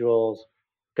 individuals,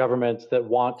 governments that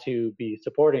want to be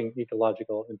supporting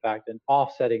ecological impact and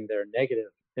offsetting their negative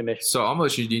emissions. So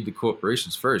almost you need the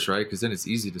corporations first, right? Because then it's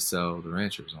easy to sell the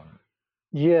ranchers on it.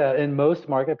 Yeah, in most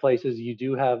marketplaces, you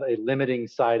do have a limiting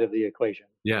side of the equation.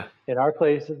 Yeah. In our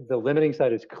place, the limiting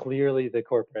side is clearly the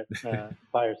corporate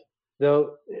buyers,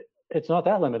 though it's not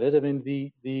that limited. I mean,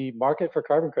 the market for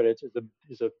carbon credits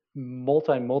is a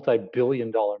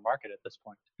multi-billion-dollar market at this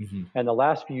point. And the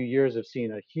last few years have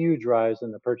seen a huge rise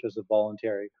in the purchase of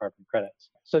voluntary carbon credits.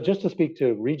 So just to speak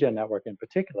to Regen Network in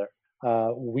particular,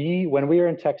 when we were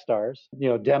in Techstars,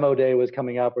 demo day was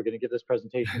coming up. We're going to give this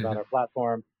presentation about our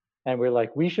platform, and we're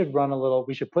like, we should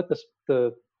put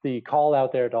the call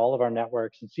out there to all of our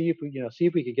networks and see if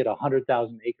we could get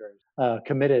 100,000 acres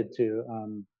committed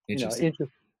to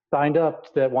signed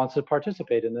up that wants to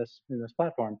participate in this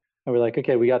platform. And we're like,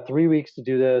 okay, we got 3 weeks to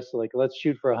do this. Like, let's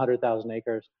shoot for 100,000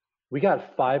 acres. We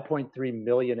got 5.3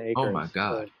 million Oh my acres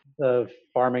God. of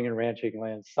farming and ranching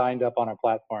land signed up on our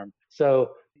platform.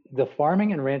 So the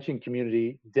farming and ranching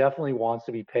community definitely wants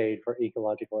to be paid for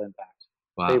ecological impact.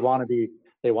 They Wow. want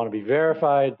to be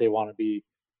verified. They want to be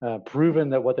proven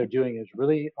that what they're doing is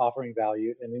really offering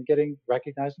value and then getting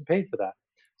recognized and paid for that.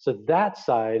 So that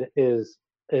side is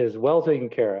well taken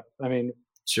care of. I mean,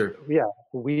 Sure. yeah,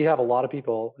 we have a lot of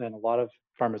people and a lot of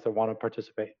farmers that want to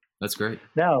participate. That's great.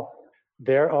 Now,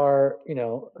 there are,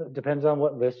 depends on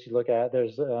what list you look at.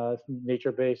 There's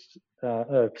nature-based,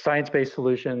 science-based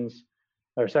solutions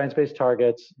or science-based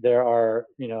targets. There are,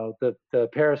 the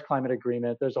Paris Climate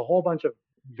Agreement. There's a whole bunch of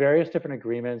various different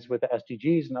agreements with the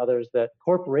SDGs and others that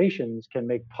corporations can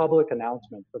make public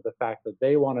announcements of the fact that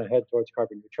they want to head towards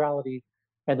carbon neutrality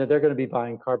and that they're going to be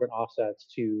buying carbon offsets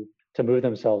to move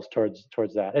themselves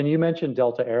towards that. And you mentioned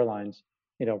Delta Airlines.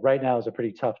 Right now is a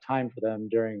pretty tough time for them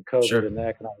during COVID Sure. and the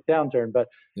economic downturn. But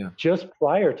Yeah. just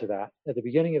prior to that, at the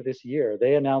beginning of this year,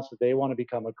 they announced that they want to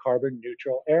become a carbon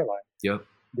neutral airline. Yep.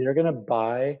 They're going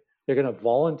to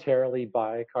voluntarily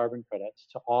buy carbon credits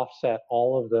to offset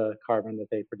all of the carbon that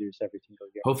they produce every single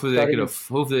year. Hopefully they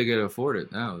can afford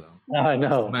it now, though. I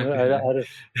know.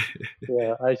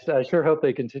 I sure hope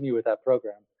they continue with that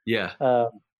program. Yeah.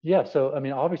 Yeah. So, I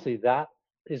mean, obviously that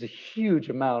is a huge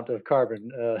amount of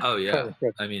carbon. Oh yeah. Carbon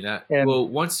credits. I mean that. And- well,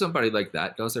 once somebody like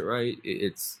that does it right,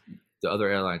 it's the other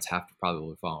airlines have to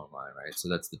probably follow in line, right? So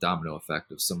that's the domino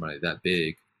effect of somebody that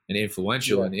big and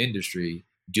influential in the industry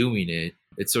doing it.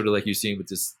 It's sort of like you're seeing with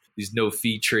these no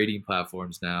fee trading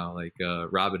platforms now, like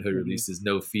Robinhood releases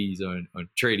no fees on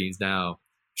tradings now.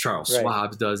 Charles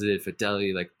Schwab does it,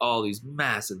 Fidelity, like all these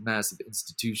massive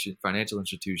financial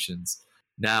institutions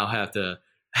now have to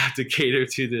cater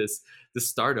to this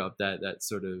startup that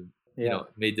sort of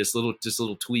made this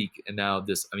little tweak, and now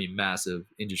this massive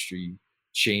industry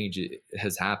change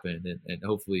has happened, and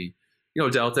hopefully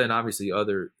Delta and obviously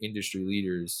other industry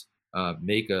leaders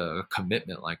make a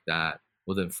commitment like that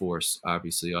will then force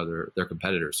obviously their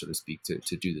competitors, so to speak,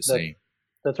 to do the same.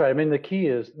 That's right. I mean, the key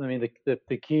is,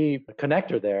 the key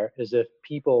connector there is if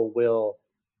people will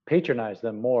patronize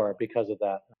them more because of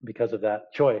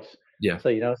that choice. Yeah.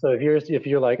 So so if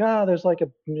you're like, there's like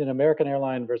an American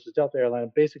airline versus Delta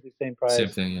airline, basically same price. Same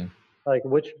thing. Yeah. Like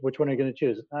which one are you going to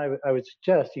choose? I would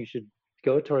suggest you should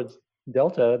go towards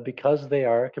Delta because they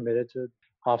are committed to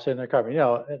offsetting their carbon.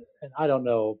 And I don't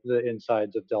know the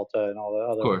insides of Delta and all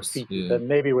the other features that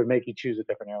maybe would make you choose a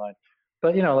different airline.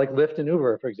 But like Lyft and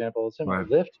Uber, for example, similar.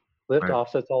 Right. Lyft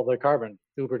offsets all their carbon.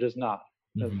 Uber does not.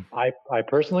 Mm-hmm. I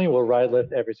personally will ride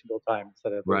Lyft every single time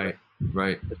instead of Uber.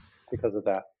 Right. Just because of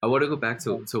that. I want to go back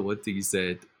to one thing you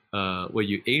said. Well,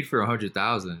 you aimed for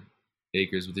 100,000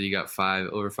 acres, but then you got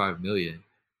over 5 million.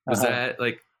 Was that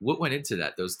like what went into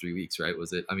that? Those 3 weeks, right?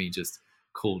 Was it? Just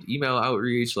cold email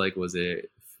outreach. Like, was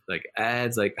it like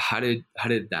ads? Like, how did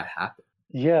that happen?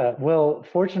 Yeah, well,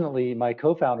 fortunately, my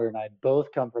co-founder and I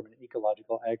both come from an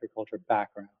ecological agriculture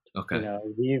background. Okay.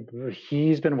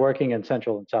 He's been working in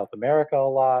Central and South America a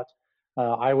lot.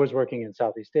 I was working in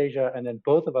Southeast Asia, and then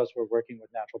both of us were working with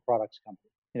natural products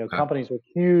companies. Companies with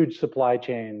huge supply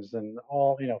chains and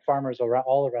all, farmers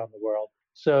all around the world.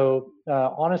 So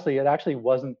honestly, it actually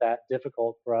wasn't that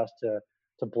difficult for us to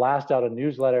blast out a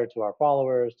newsletter to our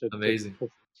followers, to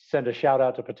send a shout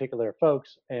out to particular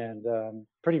folks, and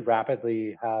pretty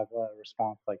rapidly have a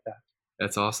response like that.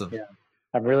 That's awesome. Yeah,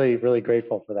 I'm really, really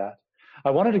grateful for that.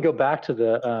 I wanted to go back to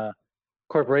the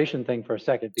corporation thing for a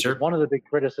second, because one of the big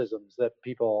criticisms that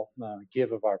people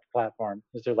give of our platform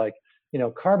is they're like,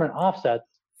 carbon offsets.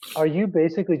 Are you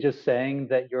basically just saying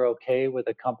that you're okay with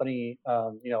a company,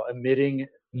 emitting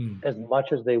as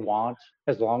much as they want,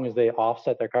 as long as they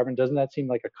offset their carbon? Doesn't that seem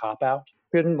like a cop-out?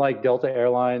 Couldn't like Delta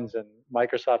Airlines and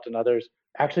Microsoft and others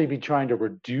actually be trying to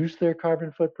reduce their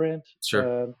carbon footprint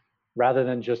rather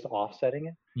than just offsetting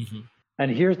it? Mm-hmm.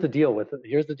 And here's the deal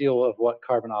of what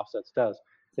carbon offsets does.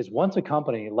 Is once a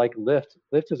company like Lyft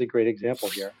is a great example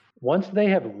here. Once they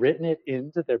have written it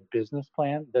into their business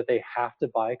plan that they have to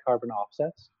buy carbon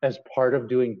offsets as part of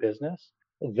doing business,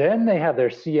 then they have their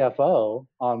CFO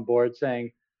on board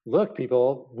saying, look,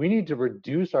 people, we need to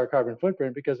reduce our carbon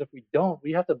footprint, because if we don't,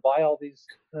 we have to buy all these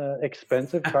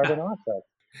expensive carbon offsets.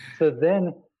 So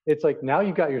then it's like, now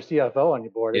you've got your CFO on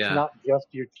your board. It's not just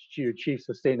your chief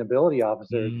sustainability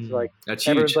officer. It's like, that's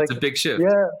huge. It's a big shift.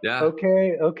 Yeah.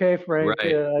 Okay, Frank.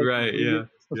 Right. Yeah.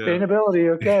 Sustainability.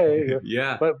 Okay.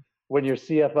 Yeah. But when your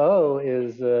CFO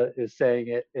is saying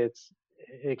it, it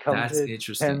That's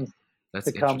interesting. tends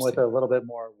to come with a little bit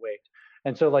more weight.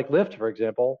 And so, like Lyft, for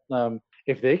example,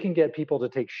 if they can get people to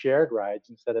take shared rides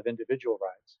instead of individual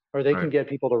rides, or they can Right. get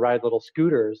people to ride little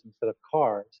scooters instead of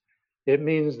cars, it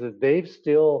means that they've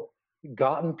still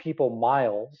gotten people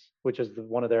miles, which is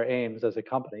one of their aims as a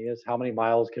company, is how many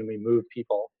miles can we move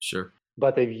people, Sure.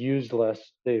 but they've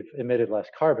emitted less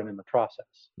carbon in the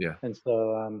process. Yeah. And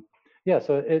so, yeah,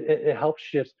 so it helps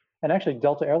shift. And actually,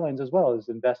 Delta Airlines as well is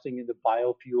investing into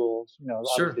biofuels.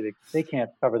 Sure. Obviously they can't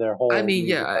cover their I whole mean, needs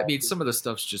yeah, of I mean, biofuels. some of the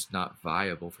stuff's just not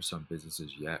viable for some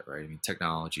businesses yet, right? I mean,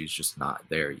 technology is just not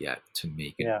there yet to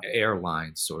make an Yeah,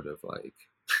 airline sort of like,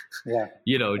 yeah,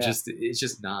 yeah, just it's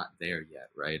just not there yet,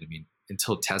 right? I mean,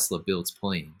 until Tesla builds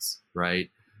planes, right?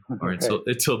 Or right,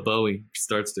 until Boeing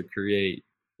starts to create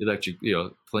electric,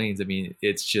 planes. I mean,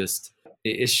 it's just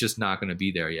not going to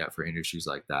be there yet for industries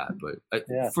like that. But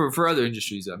yeah, for other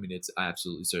industries, I mean, it's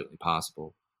absolutely certainly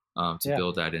possible to yeah,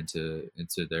 build that into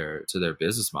their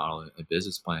business model and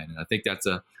business plan. And I think that's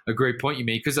a great point you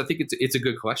made, because I think it's a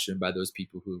good question by those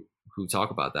people who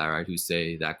talk about that, right? Who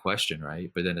say that question,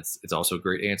 right? But then it's also a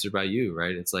great answer by you,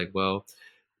 right? It's like, well,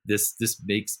 this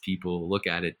makes people look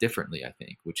at it differently, I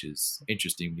think, which is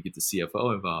interesting when you get the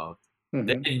CFO involved. hmm,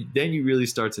 Then you really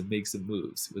start to make some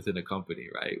moves within a company,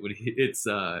 right? It's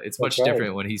that's much right.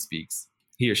 different when he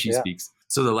or she Yeah, speaks.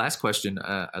 So the last question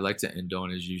I like to end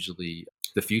on is usually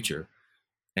the future.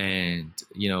 And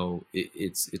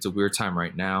it's a weird time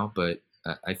right now, but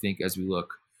I think as we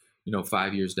look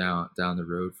 5 years down the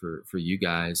road for you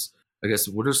guys, I guess,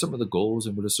 what are some of the goals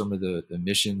and what are some of the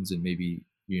missions, and maybe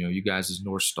you guys as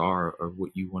North Star, or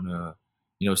what you want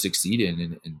to succeed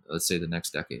in let's say the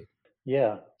next decade.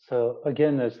 yeah. So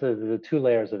again, there's the two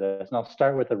layers of this, and I'll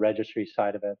start with the registry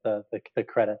side of it, the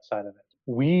credit side of it.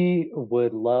 We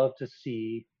would love to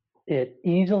see it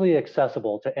easily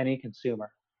accessible to any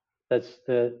consumer.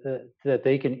 That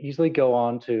they can easily go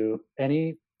on to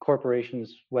any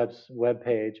corporation's web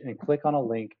page and click on a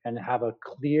link and have a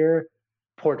clear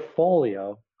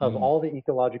portfolio of Mm, all the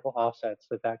ecological offsets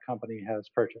that that company has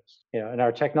purchased. And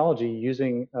our technology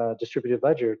using distributed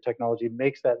ledger technology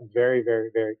makes that very, very,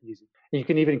 very easy. You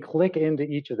can even click into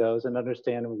each of those and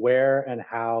understand where and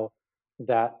how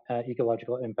that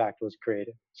ecological impact was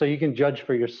created. So you can judge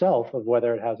for yourself of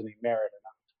whether it has any merit.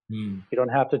 mm, You don't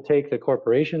have to take the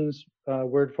corporation's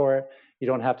word for it. You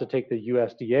don't have to take the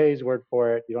USDA's word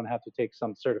for it. You don't have to take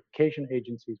some certification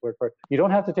agency's word for it. You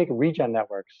don't have to take Regen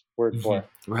Network's word for mhm, it.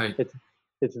 right.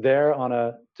 It's there on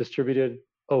a distributed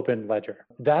open ledger.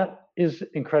 That is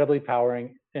incredibly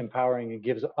empowering, and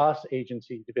gives us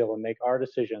agency to be able to make our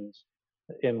decisions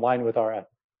in line with our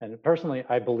ethics. And personally,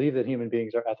 I believe that human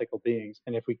beings are ethical beings.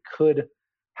 And if we could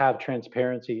have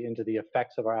transparency into the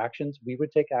effects of our actions, we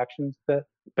would take actions that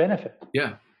benefit,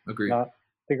 Yeah, agreed. not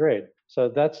degrade. So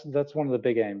that's one of the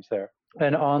big aims there.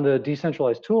 And on the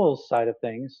decentralized tools side of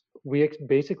things, we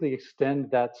basically extend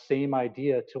that same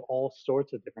idea to all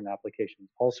sorts of different applications,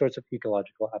 all sorts of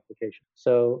ecological applications.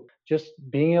 So just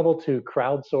being able to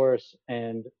crowdsource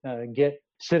and get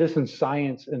citizen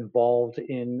science involved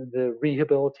in the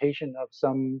rehabilitation of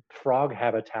some frog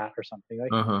habitat or something.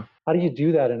 Like, Uh-huh. how do you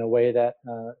do that in a way that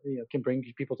can bring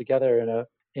people together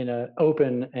in a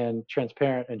open and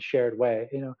transparent and shared way?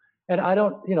 And I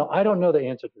don't know the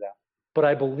answer to that, but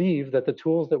I believe that the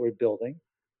tools that we're building,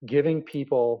 giving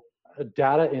people a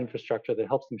data infrastructure that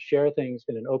helps them share things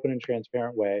in an open and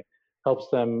transparent way, helps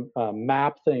them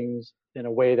map things in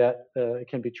a way that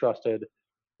can be trusted,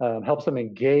 helps them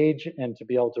engage and to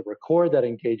be able to record that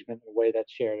engagement in a way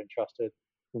that's shared and trusted,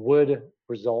 would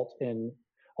result in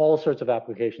all sorts of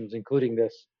applications, including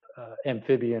this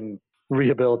amphibian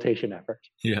rehabilitation effort.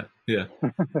 Yeah, yeah.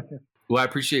 Well, I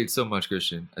appreciate it so much,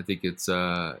 Christian. I think it's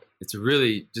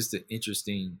really just an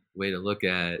interesting way to look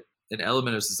at an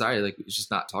element of society like it's just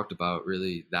not talked about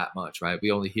really that much, right? We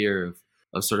only hear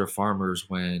of sort of farmers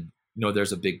when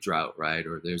there's a big drought, right,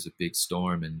 or there's a big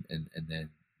storm, and then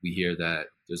we hear that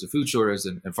there's a food shortage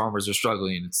and farmers are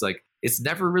struggling. It's like it's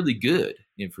never really good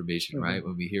information, Mm-hmm. right?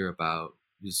 When we hear about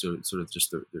sort of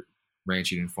just the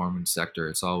ranching and farming sector,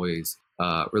 it's always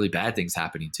really bad things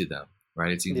happening to them,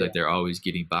 right? It seems like Yeah, they're always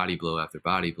getting body blow after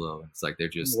body blow. It's like they're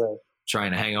just right.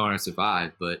 trying to hang on and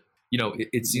survive. But it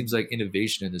Mm-hmm. seems like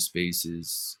innovation in the space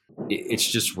it's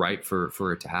just ripe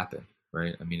for it to happen,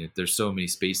 right? I mean, there's so many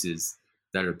spaces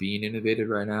that are being innovated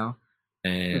right now,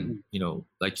 and Mm-hmm.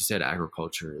 like you said,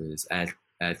 agriculture is ad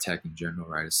tech in general,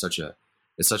 right? It's such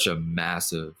a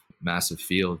massive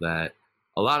field that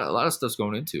a lot of stuff's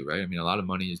going into, right? I mean, a lot of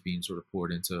money is being sort of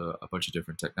poured into a bunch of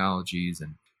different technologies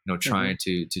and Mm-hmm. trying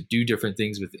to do different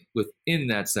things within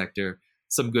that sector,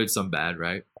 some good, some bad,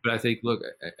 right? But I think, look,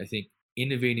 I think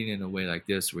innovating in a way like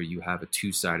this where you have a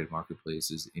two-sided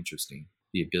marketplace is interesting.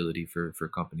 The ability for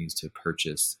companies to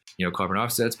purchase, carbon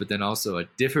offsets, but then also a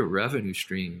different revenue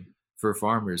stream for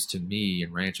farmers, to me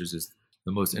and ranchers, is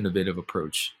the most innovative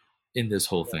approach in this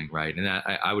whole Yeah. thing, right? And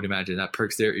I would imagine that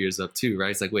perks their ears up too,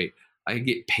 right? It's like, wait, I can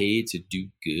get paid to do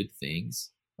good things,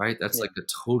 right? That's Yeah. like a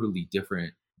totally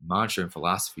different mantra and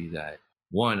philosophy that,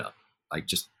 one, like,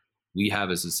 just we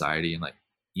have as society, and like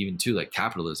even two, like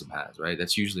capitalism has, right?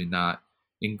 That's usually not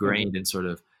Hmm. ingrained in sort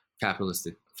of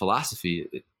capitalistic philosophy.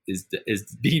 It is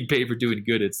being paid for doing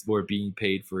good. It's more being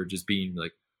paid for just being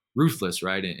like ruthless,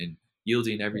 right? And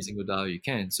yielding every Hmm. single dollar you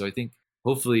can. So I think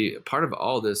hopefully part of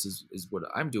all this is what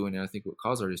I'm doing, and I think what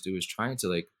cause artists do is trying to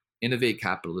like innovate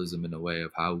capitalism in a way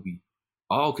of how we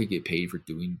all could get paid for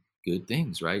doing good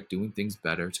things, right? Doing things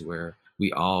better to where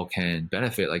we all can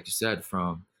benefit, like you said,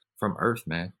 from Earth,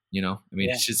 man. I mean,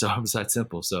 Yeah, it's just almost that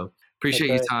simple. So that's appreciate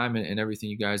your right. time and everything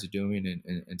you guys are doing,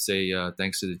 and say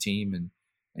thanks to the team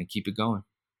and keep it going.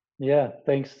 Yeah,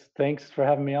 thanks for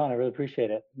having me on. I really appreciate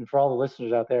it. And for all the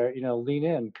listeners out there, lean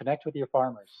in, connect with your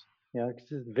farmers.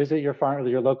 Just visit your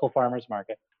local farmers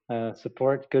market.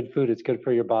 Support good food. It's good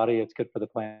for your body. It's good for the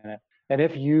planet. And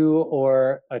if you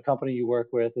or a company you work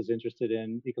with is interested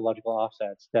in ecological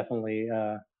offsets, definitely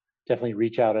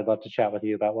reach out. I'd love to chat with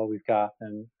you about what we've got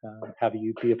and have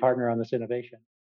you be a partner on this innovation.